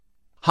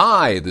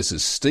Hi, this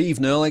is Steve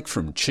Nerlich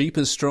from Cheap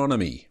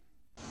Astronomy.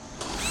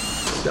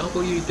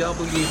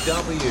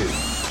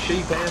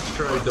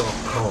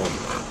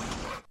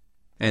 www.cheapastro.com.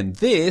 And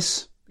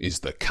this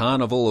is the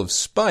Carnival of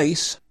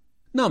Space,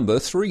 number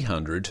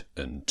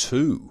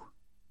 302.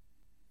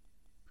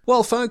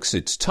 Well, folks,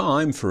 it's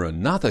time for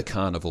another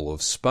Carnival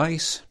of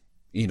Space,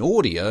 in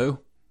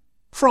audio,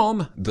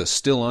 from the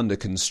still under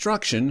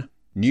construction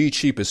new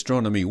Cheap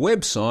Astronomy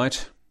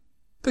website,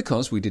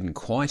 because we didn't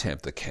quite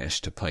have the cash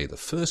to pay the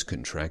first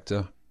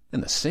contractor,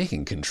 and the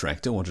second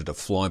contractor wanted to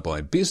fly by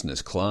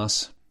business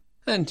class,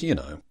 and,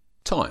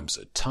 times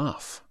are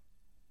tough.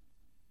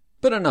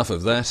 But enough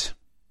of that.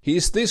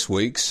 Here's this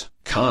week's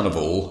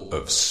Carnival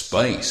of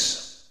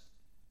Space.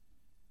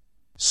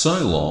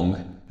 So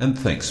long, and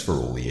thanks for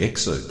all the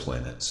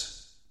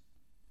exoplanets.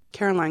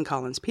 Caroline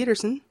Collins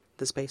Peterson,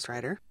 the space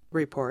writer,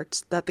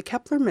 reports that the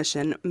Kepler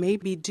mission may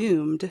be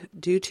doomed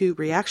due to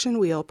reaction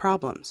wheel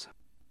problems.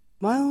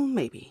 Well,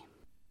 maybe.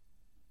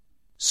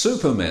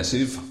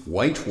 Supermassive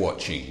weight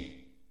watching.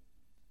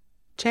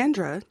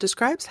 Chandra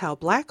describes how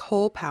black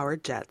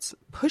hole-powered jets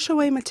push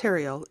away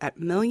material at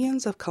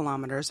millions of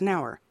kilometers an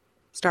hour,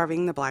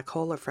 starving the black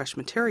hole of fresh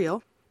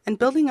material and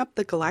building up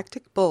the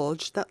galactic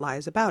bulge that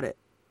lies about it.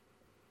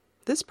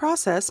 This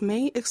process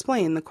may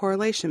explain the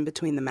correlation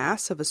between the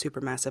mass of a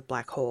supermassive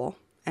black hole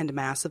and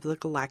mass of the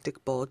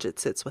galactic bulge it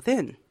sits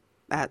within,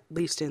 at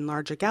least in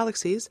larger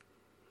galaxies,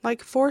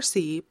 like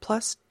 4C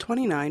plus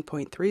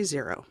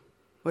 29.30,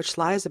 which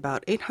lies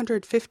about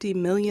 850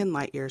 million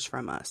light-years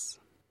from us.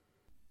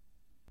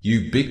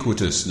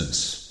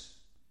 Ubiquitousness.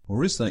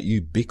 Or is that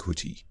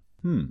ubiquity?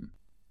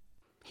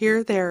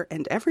 Here, There,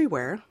 and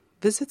Everywhere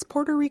visits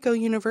Puerto Rico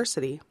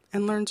University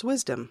and learns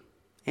wisdom,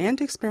 and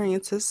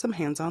experiences some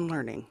hands-on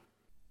learning.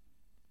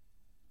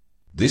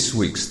 This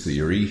week's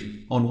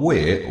theory on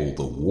where all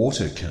the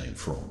water came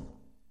from.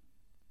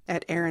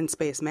 At Air and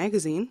Space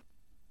magazine,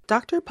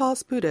 Dr. Paul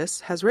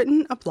Spudis has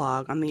written a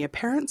blog on the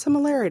apparent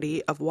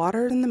similarity of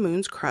water in the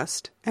moon's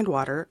crust and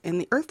water in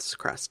the Earth's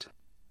crust.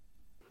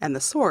 And the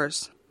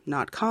source,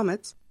 not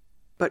comets,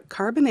 but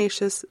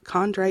carbonaceous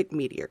chondrite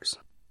meteors.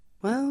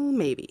 Well,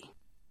 maybe.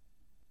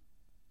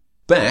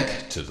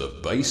 Back to the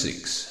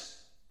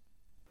basics.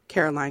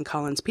 Caroline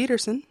Collins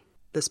Peterson,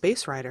 the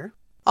space writer,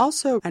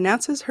 also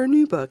announces her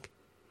new book,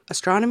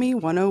 Astronomy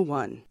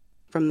 101,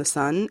 From the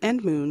Sun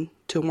and Moon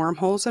to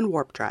Wormholes and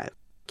Warp Drive.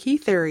 Key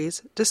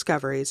theories,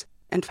 discoveries,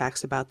 and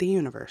facts about the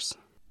universe.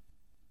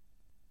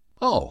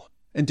 Oh,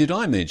 and did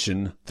I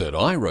mention that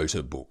I wrote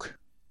a book?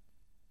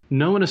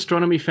 Know an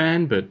astronomy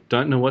fan but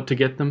don't know what to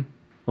get them?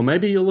 Or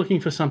maybe you're looking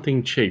for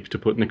something cheap to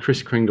put in the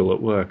Kris Kringle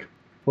at work.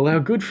 Well, our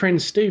good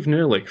friend Steve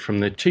Nerlich from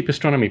the Cheap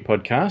Astronomy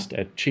podcast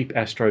at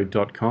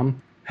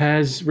cheapastro.com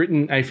has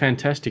written a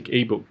fantastic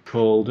ebook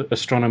called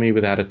Astronomy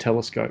Without a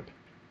Telescope.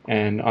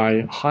 And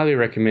I highly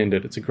recommend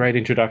it. It's a great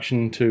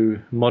introduction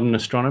to modern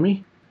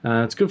astronomy.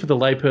 It's good for the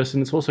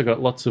layperson. It's also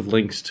got lots of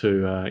links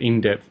to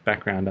in-depth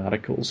background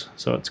articles,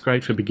 so it's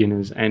great for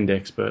beginners and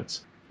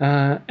experts.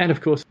 And of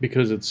course,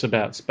 because it's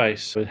about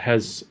space, it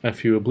has a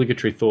few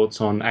obligatory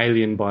thoughts on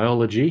alien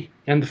biology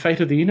and the fate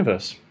of the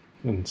universe,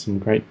 and some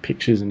great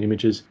pictures and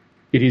images.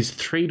 It is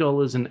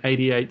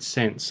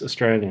 $3.88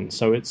 Australian,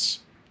 so it's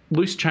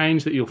loose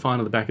change that you'll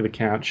find on the back of the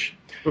couch.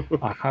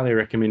 I highly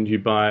recommend you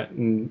buy it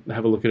and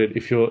have a look at it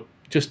if you're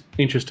just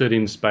interested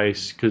in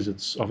space, because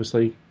it's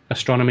obviously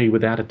astronomy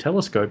without a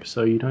telescope,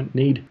 so you don't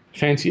need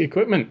fancy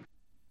equipment.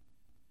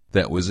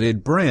 That was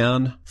Ed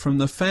Brown from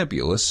the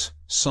fabulous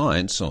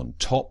Science on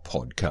Top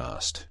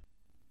podcast.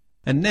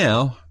 And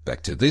now,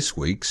 back to this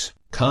week's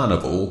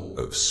Carnival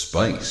of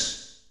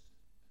Space.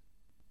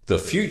 The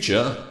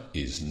future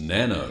is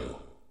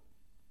nano.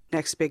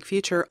 Next Big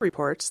Future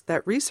reports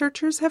that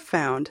researchers have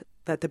found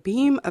that the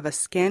beam of a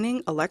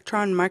scanning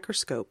electron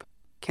microscope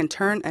can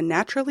turn a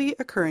naturally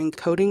occurring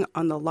coating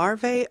on the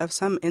larvae of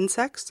some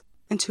insects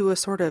into a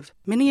sort of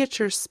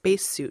miniature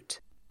spacesuit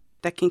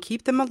that can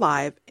keep them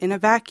alive in a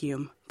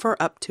vacuum for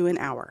up to an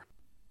hour.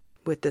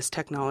 With this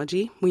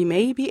technology, we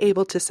may be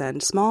able to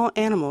send small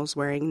animals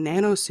wearing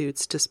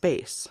nanosuits to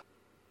space.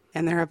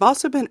 And there have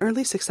also been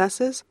early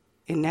successes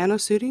in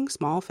nanosuiting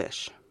small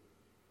fish.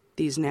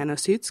 These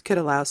nanosuits could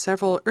allow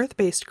several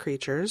Earth-based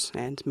creatures,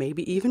 and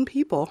maybe even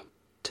people,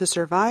 to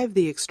survive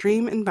the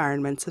extreme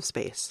environments of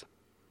space.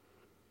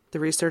 The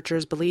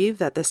researchers believe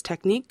that this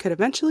technique could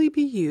eventually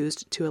be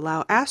used to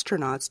allow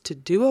astronauts to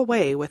do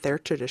away with their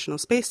traditional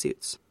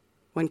spacesuits,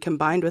 when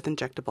combined with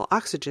injectable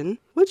oxygen,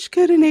 which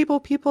could enable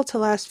people to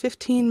last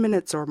 15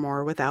 minutes or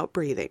more without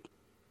breathing.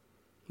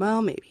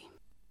 Well, maybe.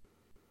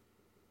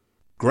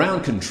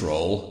 Ground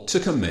control to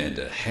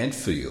Commander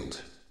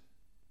Hadfield.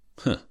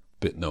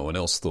 Bet no one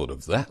else thought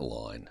of that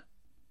line.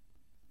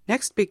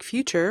 Next Big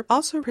Future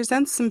also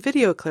presents some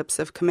video clips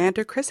of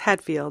Commander Chris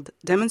Hadfield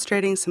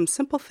demonstrating some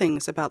simple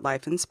things about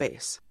life in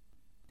space.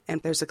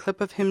 And there's a clip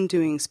of him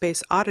doing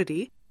Space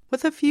Oddity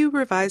with a few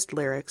revised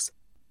lyrics,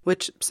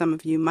 which some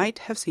of you might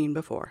have seen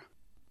before.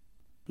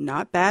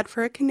 Not bad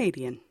for a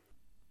Canadian.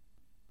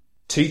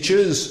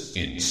 Teachers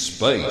in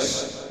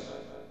Space.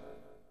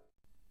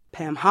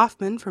 Pam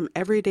Hoffman from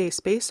Everyday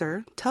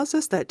Spacer tells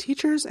us that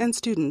teachers and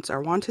students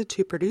are wanted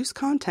to produce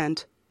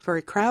content for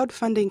a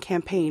crowdfunding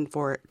campaign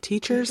for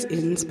Teachers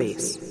in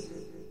Space.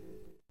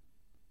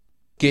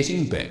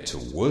 Getting back to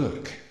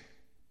work.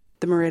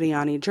 The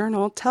Meridiani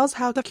Journal tells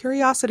how the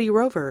Curiosity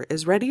rover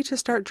is ready to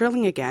start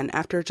drilling again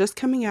after just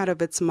coming out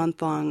of its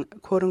month-long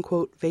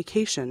quote-unquote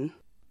vacation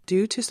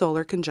due to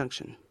solar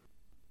conjunction.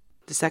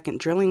 The second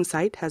drilling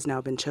site has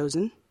now been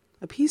chosen,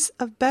 a piece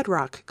of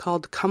bedrock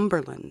called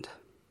Cumberland,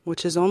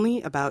 which is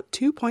only about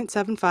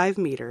 2.75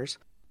 meters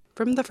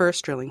from the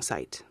first drilling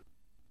site.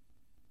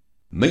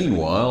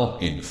 Meanwhile,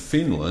 in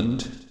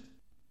Finland,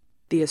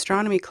 the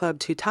Astronomy Club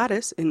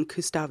Tutatis in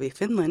Kustavi,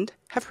 Finland,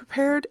 have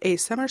prepared a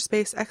summer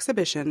space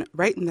exhibition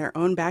right in their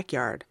own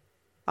backyard,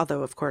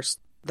 although, of course,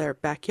 their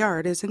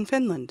backyard is in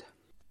Finland.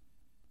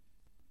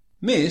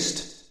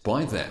 Missed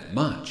by that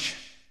much.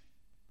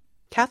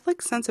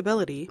 Catholic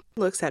Sensibility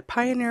looks at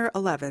Pioneer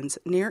 11's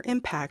near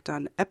impact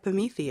on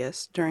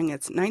Epimetheus during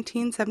its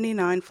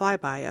 1979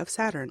 flyby of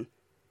Saturn.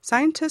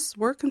 Scientists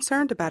were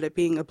concerned about it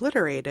being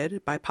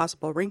obliterated by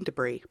possible ring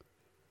debris.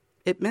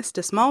 It missed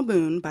a small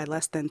moon by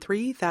less than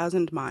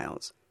 3,000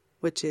 miles,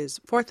 which is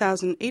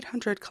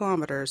 4,800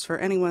 kilometers for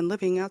anyone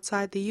living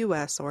outside the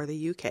US or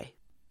the UK.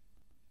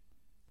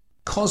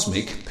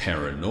 Cosmic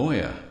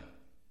paranoia.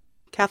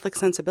 Catholic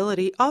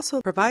Sensibility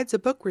also provides a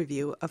book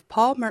review of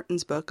Paul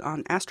Merton's book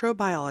on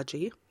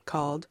astrobiology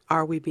called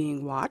Are We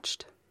Being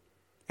Watched?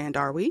 And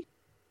are we?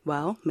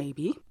 Well,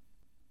 maybe.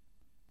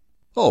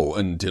 Oh,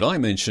 and did I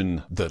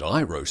mention that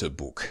I wrote a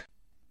book?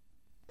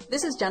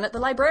 This is Janet the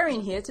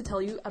Librarian here to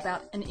tell you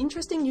about an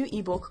interesting new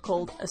ebook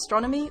called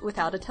Astronomy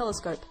Without a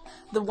Telescope,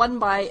 the one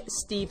by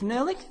Steve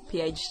Nerlich,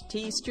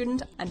 PhD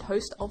student and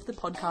host of the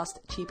podcast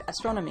Cheap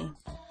Astronomy.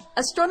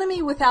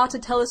 Astronomy Without a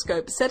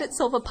Telescope set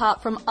itself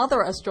apart from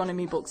other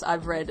astronomy books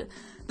I've read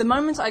the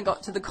moment I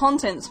got to the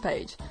contents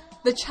page.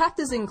 The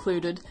chapters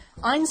included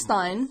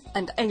Einstein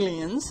and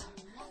aliens,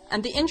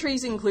 and the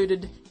entries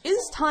included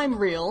Is Time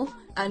Real?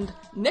 And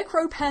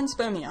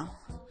Necropanspermia.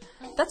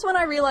 That's when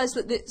I realised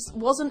that this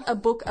wasn't a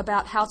book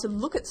about how to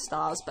look at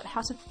stars, but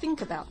how to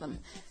think about them.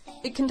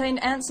 It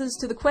contained answers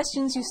to the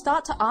questions you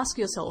start to ask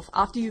yourself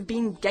after you've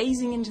been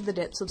gazing into the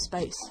depths of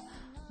space.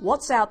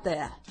 What's out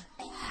there?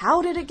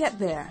 How did it get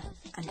there?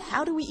 And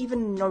how do we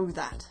even know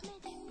that?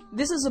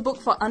 This is a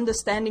book for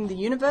understanding the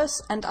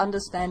universe and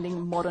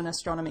understanding modern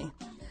astronomy.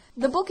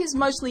 The book is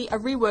mostly a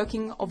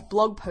reworking of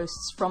blog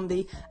posts from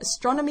the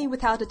Astronomy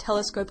Without a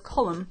Telescope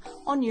column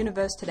on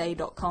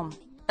universetoday.com.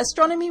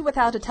 Astronomy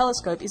Without a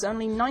Telescope is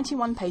only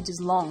 91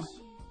 pages long.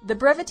 The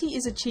brevity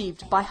is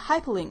achieved by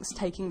hyperlinks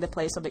taking the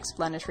place of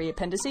explanatory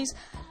appendices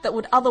that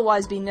would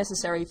otherwise be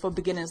necessary for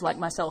beginners like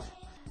myself.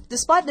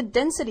 Despite the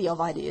density of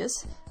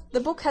ideas, the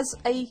book has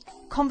a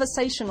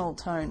conversational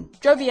tone,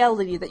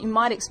 joviality that you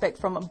might expect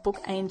from a book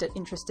aimed at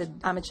interested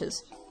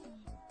amateurs.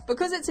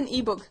 Because it's an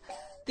ebook,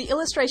 the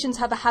illustrations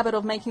have a habit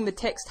of making the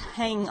text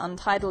hang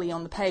untidily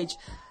on the page,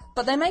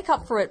 but they make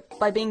up for it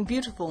by being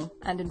beautiful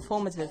and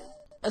informative.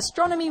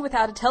 Astronomy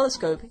Without a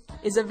Telescope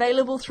is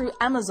available through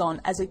Amazon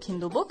as a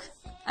Kindle book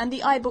and the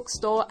iBook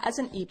store as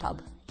an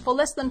EPUB for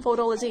less than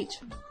 $4 each,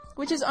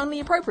 which is only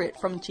appropriate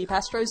from Cheap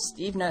Astro's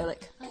Steve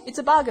Nerlich. It's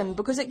a bargain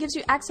because it gives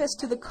you access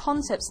to the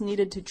concepts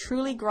needed to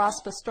truly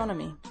grasp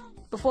astronomy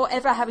before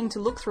ever having to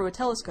look through a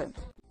telescope.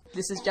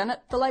 This is Janet,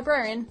 the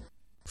Librarian.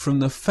 From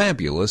the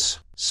fabulous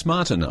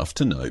Smart Enough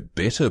to Know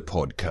Better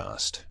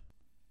podcast.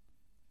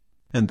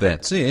 And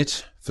that's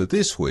it for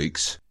this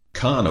week's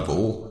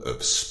Carnival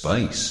of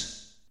Space.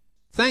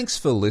 Thanks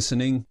for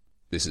listening.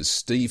 This is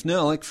Steve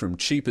Nerlich from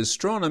Cheap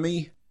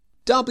Astronomy,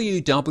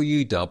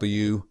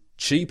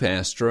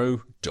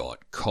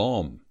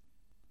 www.cheapastro.com.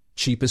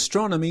 Cheap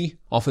Astronomy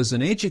offers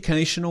an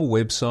educational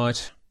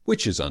website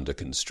which is under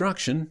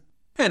construction,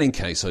 and in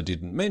case I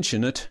didn't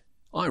mention it,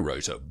 I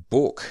wrote a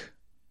book.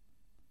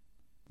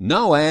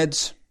 No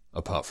ads,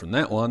 apart from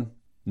that one,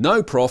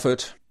 no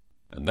profit,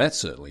 and that's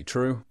certainly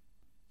true,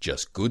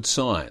 just good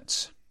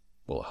science.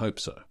 Well, I hope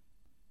so.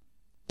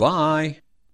 Bye.